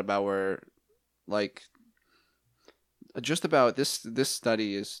should be thought about where like just about this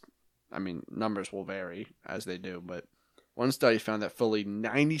study is, I mean, numbers will vary as they do, but one study found that fully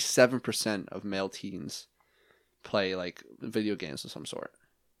 97% of male teens play like video games of some sort.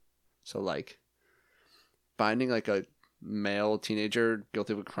 So like finding like a male teenager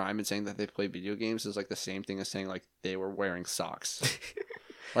guilty of a crime and saying that they play video games is like the same thing as saying like they were wearing socks.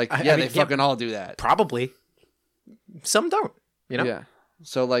 Like, I mean, they fucking all do that. Probably. Some don't, you know? Yeah.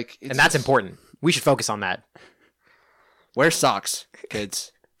 So like, and that's important. We should focus on that. Wear socks,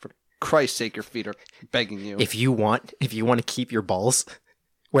 kids. For Christ's sake, your feet are begging you. If you want to keep your balls,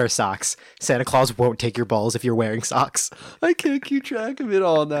 wear socks. Santa Claus won't take your balls if you're wearing socks. I can't keep track of it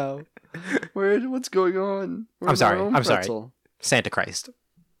all now. What's going on? I'm sorry. Santa Christ.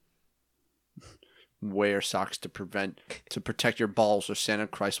 Wear socks to protect your balls, or Santa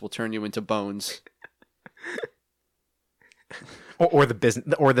Christ will turn you into bones. Or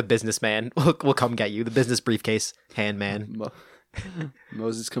the businessman will come get you. The business briefcase hand man.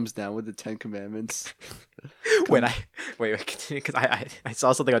 Moses comes down with the 10 Commandments. Wait, continue, because I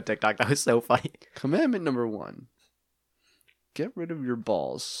saw something on TikTok that was so funny. Commandment number 1: get rid of your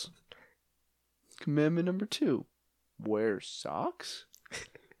balls. Commandment number 2: wear socks.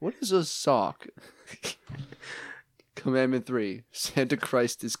 What is a sock? Commandment 3: Santa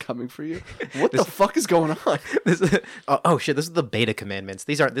Christ is coming for you. What the fuck is going on? Oh shit! This is the beta commandments.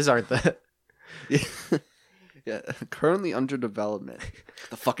 These aren't the. Yeah, currently under development.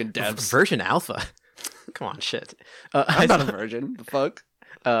 The fucking devs. Version alpha. Come on, shit. I'm not a virgin. The fuck.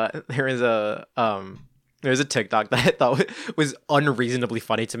 There's a TikTok that I thought was unreasonably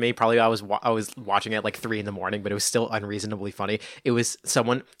funny to me. Probably I was watching it at like 3 a.m, but it was still unreasonably funny. It was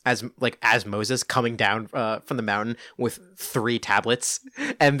someone as Moses coming down from the mountain with 3 tablets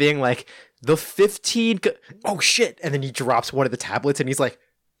and being like, the 15. Oh shit! And then he drops one of the tablets and he's like,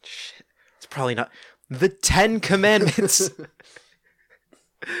 shit, it's probably not the 10 commandments.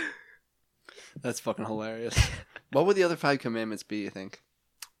 That's fucking hilarious. What would the other 5 commandments be, you think?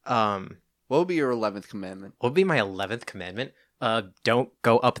 What What would be your 11th commandment? would be my 11th commandment? Don't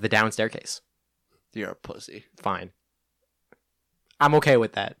go up the down staircase. You're a pussy. Fine. I'm okay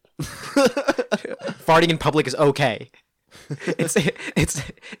with that. Farting in public is okay.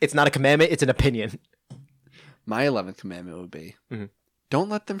 It's not a commandment, it's an opinion. My 11th commandment would be, don't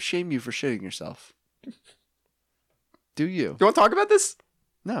let them shame you for shitting yourself. Do you? You want to talk about this?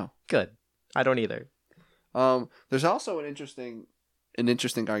 No. Good. I don't either. There's also an interesting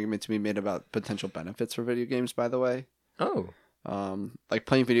argument to be made about potential benefits for video games, by the way. Oh. Like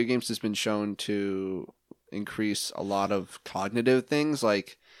playing video games has been shown to increase a lot of cognitive things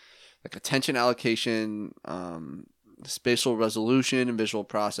like attention allocation, spatial resolution and visual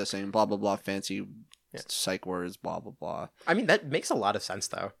processing, blah blah blah, fancy psych words, blah blah blah. I mean, that makes a lot of sense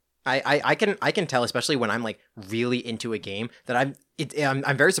though. I can tell, especially when I'm like really into a game, that I'm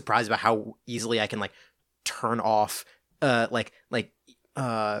very surprised about how easily I can like turn off like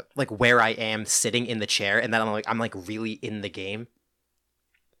where I am sitting in the chair, and then I'm like really in the game.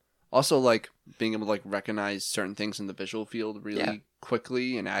 Also, like being able to like recognize certain things in the visual field really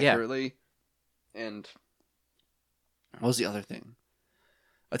quickly and accurately. Yeah. And what was the other thing?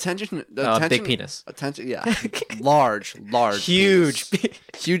 Attention, big penis. Attention, yeah, large, huge,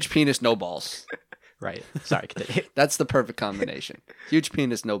 huge penis, no balls. Right. Sorry, continue. That's the perfect combination. Huge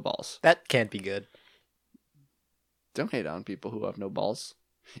penis, no balls. That can't be good. Don't hate on people who have no balls.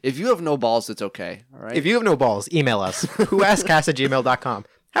 If you have no balls, it's okay. All right. If you have no balls, email us. whoaskcast@gmail.com.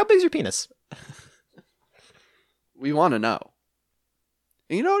 How big's your penis? We want to know.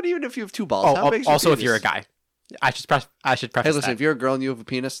 And you know what? Even if you have 2 balls, how big's your also penis? If you're a guy. I should preface Hey, listen, that. if you're a girl and you have a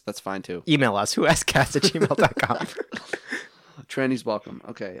penis, that's fine too. Email us, whoaskcast@gmail.com. Tranny's welcome.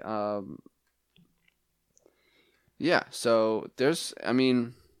 Okay. Yeah, so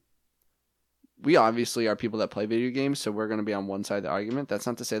we obviously are people that play video games, so we're going to be on one side of the argument. That's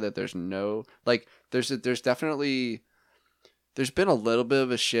not to say that there's no, like, there's definitely, there's been a little bit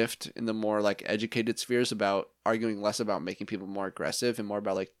of a shift in the more, like, educated spheres about arguing less about making people more aggressive and more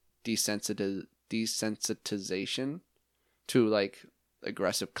about, like, desensitization to, like,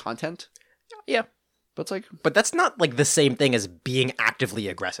 aggressive content. Yeah. But it's like... But that's not, like, the same thing as being actively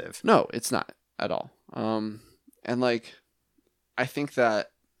aggressive. No, it's not at all. And, like, I think that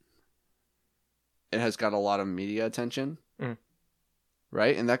it has got a lot of media attention.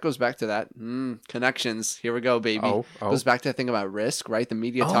 Right? And that goes back to that. Connections. Here we go, baby. Goes back to the thing about risk, right? The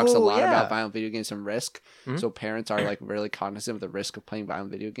media talks a lot about violent video games and risk. So parents are, like, really cognizant of the risk of playing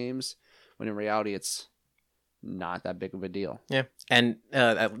violent video games, when in reality it's not that big of a deal. Yeah. And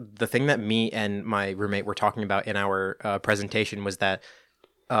the thing that me and my roommate were talking about in our presentation was that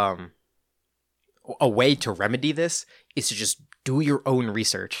a way to remedy this is to just do your own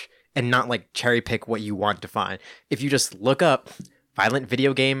research and not, like, cherry pick what you want to find. If you just look up violent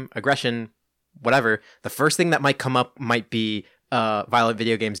video game aggression, whatever, the first thing that might come up might be violent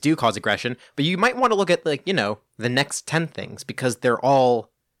video games do cause aggression, but you might want to look at, like, you know, the next 10 things, because they're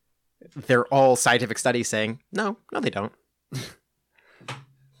all scientific studies saying no they don't.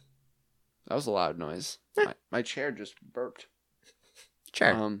 That was a loud noise. My chair just burped.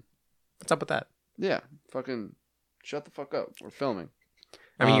 Chair. What's up with that? Yeah, fucking shut the fuck up. We're filming.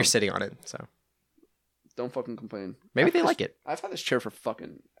 I mean, you're sitting on it, so don't fucking complain. Maybe they like it. I've had this chair for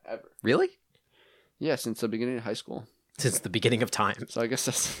fucking ever. Really? Yeah, since the beginning of high school. Since the beginning of time. So I guess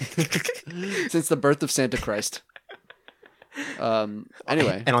that's since the birth of Santa Christ.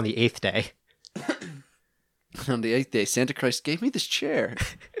 Anyway. And on the 8th day. On the 8th day, Santa Christ gave me this chair.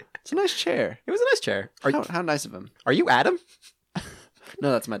 It's a nice chair. It was a nice chair. How nice of him. Are you Adam?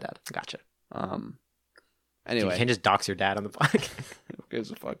 No, that's my dad. Gotcha. Anyway. Dude, you can't just dox your dad on the podcast. Who gives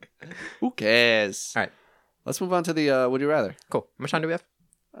a fuck? Who cares? All right. Let's move on to the Would You Rather. Cool. How much time do we have?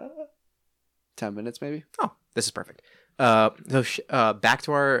 10 minutes, maybe? Oh, this is perfect. So back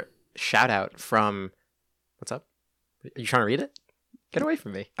to our shout out from... What's up? Are you trying to read it? Get away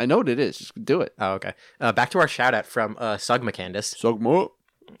from me. I know what it is. Just do it. Oh, okay. Back to our shout out from Sugma Candace. Sugma.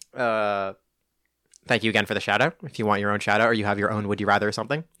 Thank you again for the shout out. If you want your own shout out or you have your own Would You Rather or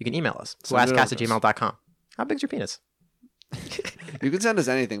something, you can email us. whoaskcast@gmail.com. How big's your penis? You can send us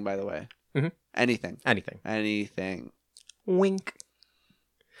anything, by the way. Mm-hmm. Anything. Wink.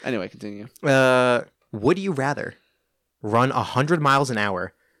 Anyway, continue. Would you rather run 100 miles an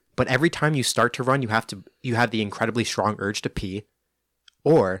hour, but every time you start to run, you have the incredibly strong urge to pee?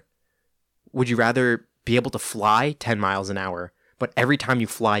 Or would you rather be able to fly 10 miles an hour, but every time you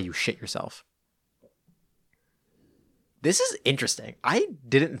fly, you shit yourself? This is interesting. I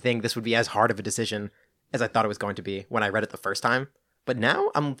didn't think this would be as hard of a decision as I thought it was going to be when I read it the first time. But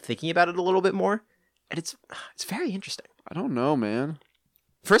now I'm thinking about it a little bit more, and it's very interesting. I don't know, man.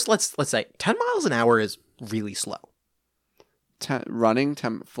 First, let's say 10 miles an hour is really slow. Flying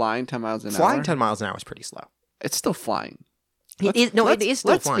 10 miles an hour? Flying 10 miles an hour is pretty slow. It's still flying. It is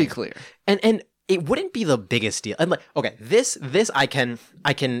still flying. Let's be clear. And it wouldn't be the biggest deal. And like, okay, this I can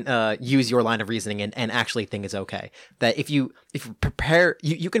use your line of reasoning and actually think is okay. That if you prepare,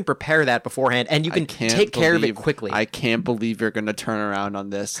 you can prepare that beforehand, and you can take care of it quickly. I can't believe you're going to turn around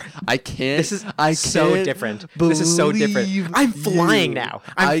on this. I can't. This is so different. This is so different. I'm flying now.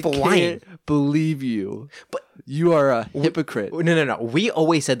 I'm flying. I can't believe you. But you are a hypocrite. No. We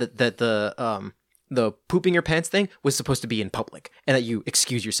always said that the pooping your pants thing was supposed to be in public and that you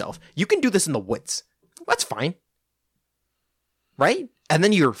excuse yourself. You can do this in the woods. That's fine. Right? And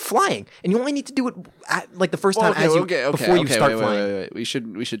then you're flying, and you only need to do it like the first time before you start flying. Wait. We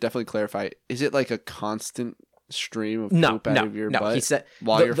should definitely clarify. Is it like a constant stream of poop out of your butt he said,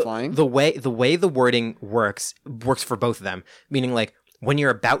 while you're flying? The way the wording works for both of them. Meaning, like, when you're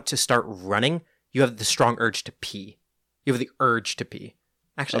about to start running, you have the strong urge to pee. You have the urge to pee.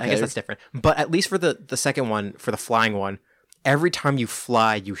 Actually, I guess that's different. But at least for the second one, for the flying one, every time you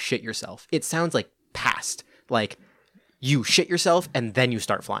fly, you shit yourself. It sounds like past. Like, you shit yourself and then you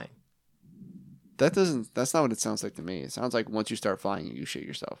start flying. That's not what it sounds like to me. It sounds like once you start flying, you shit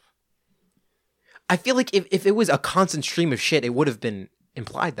yourself. I feel like if it was a constant stream of shit, it would have been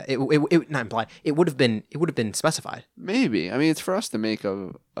implied that it not implied. It would have been specified. Maybe. I mean, it's for us to make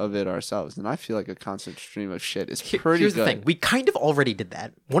of it ourselves, and I feel like a constant stream of shit is pretty Here's good. The thing: we kind of already did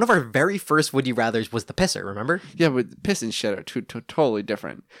that. One of our very first Would You Rather's was the pisser. Remember? Yeah, but piss and shit are two totally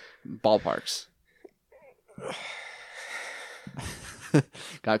different ballparks.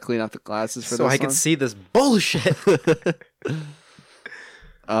 Got to clean out the glasses for so this I could see this bullshit.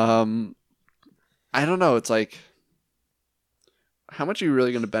 I don't know. It's like, how much are you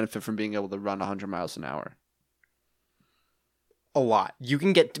really going to benefit from being able to run 100 miles an hour? A lot. You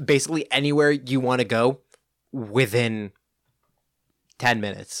can get basically anywhere you want to go within 10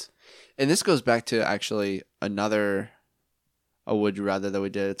 minutes. And this goes back to actually a Would You Rather that we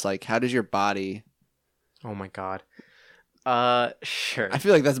did. It's like, how does your body... Oh my God. Sure. I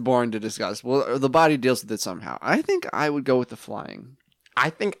feel like that's boring to discuss. Well, the body deals with it somehow. I think I would go with the flying. I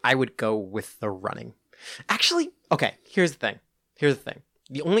think I would go with the running. Actually, okay, here's the thing.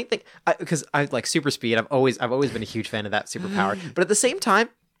 The only thing, because I like super speed. I've always been a huge fan of that superpower. But at the same time,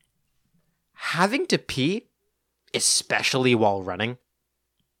 having to pee, especially while running,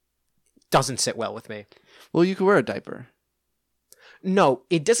 doesn't sit well with me. Well, you could wear a diaper. No,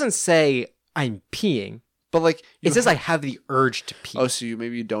 it doesn't say I'm peeing. But like, it says I have the urge to pee. Oh, so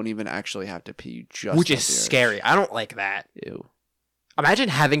maybe you don't even actually have to pee. You just which is scary. I don't like that. Ew. Imagine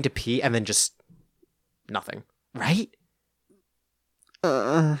having to pee and then just nothing. Right?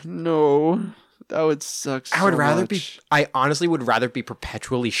 No. That would suck so much. I honestly would rather be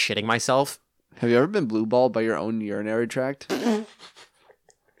perpetually shitting myself. Have you ever been blue balled by your own urinary tract?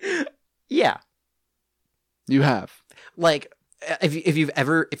 Yeah. You have. Like, if you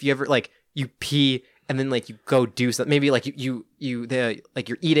ever like, you pee and then like you go do something, maybe like you're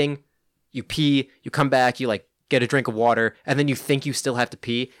eating, you pee, you come back, you like get a drink of water, and then you think you still have to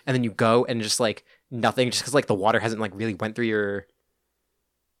pee, and then you go and just like nothing, just because like the water hasn't like really went through your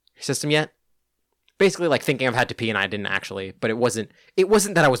system yet. Basically, like thinking I've had to pee and I didn't actually, but it wasn't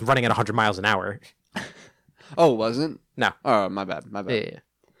that I was running at 100 miles an hour. Oh, it wasn't? No. Oh, my bad. Yeah.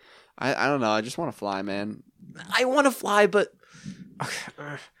 I don't know. I just want to fly, man. I want to fly, but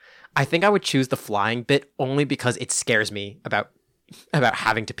I think I would choose the flying bit only because it scares me about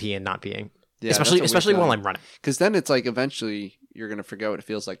having to pee and not peeing. Yeah, especially while I'm running. Because then it's like eventually you're going to forget what it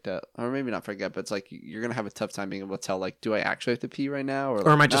feels like to, or maybe not forget, but it's like you're going to have a tough time being able to tell, like, do I actually have to pee right now? Or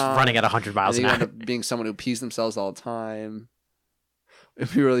am I just running at 100 miles an hour? You end up being someone who pees themselves all the time.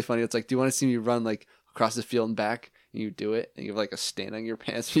 It'd be really funny. It's like, do you want to see me run like across the field and back? And you do it, and you have like a stain on your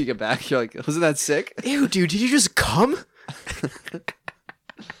pants when you get back. You're like, wasn't that sick? Ew, dude, did you just come?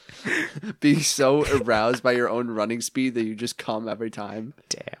 Being so aroused by your own running speed that you just come every time.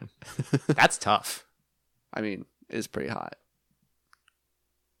 Damn. That's tough. I mean, it's pretty hot.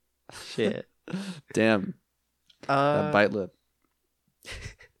 Shit. Damn. That bite lip.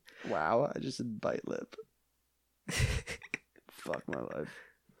 Wow, I just said bite lip. Fuck my life.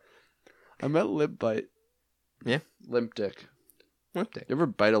 I meant lip bite. Yeah. Limp dick. Limp dick. You ever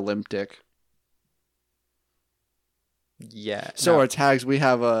bite a limp dick? Yeah. So our tags, we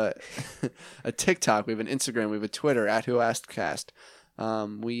have a TikTok, we have an Instagram, we have a Twitter at WhoAskedCast.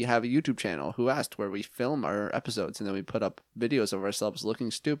 We have a YouTube channel, Who Asked, where we film our episodes and then we put up videos of ourselves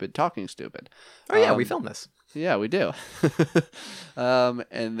looking stupid, talking stupid. Oh yeah, we filmed this. Yeah, we do.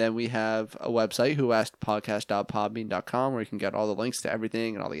 And then we have a website, whoaskedpodcast.podbean.com, where you can get all the links to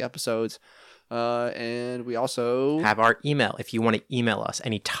everything and all the episodes. And we also have our email. If you want to email us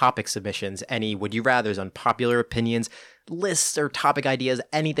any topic submissions, any would you rathers, unpopular opinions, lists or topic ideas,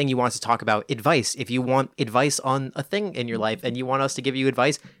 anything you want us to talk about, advice. If you want advice on a thing in your life and you want us to give you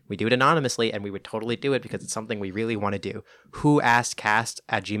advice, we do it anonymously and we would totally do it because it's something we really want to do.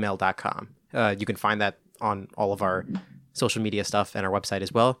 whoaskedcast@gmail.com. You can find that on all of our social media stuff and our website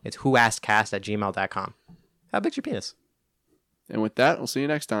as well. It's whoaskedcast@gmail.com. How big's your penis? And with that, we'll see you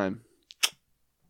next time.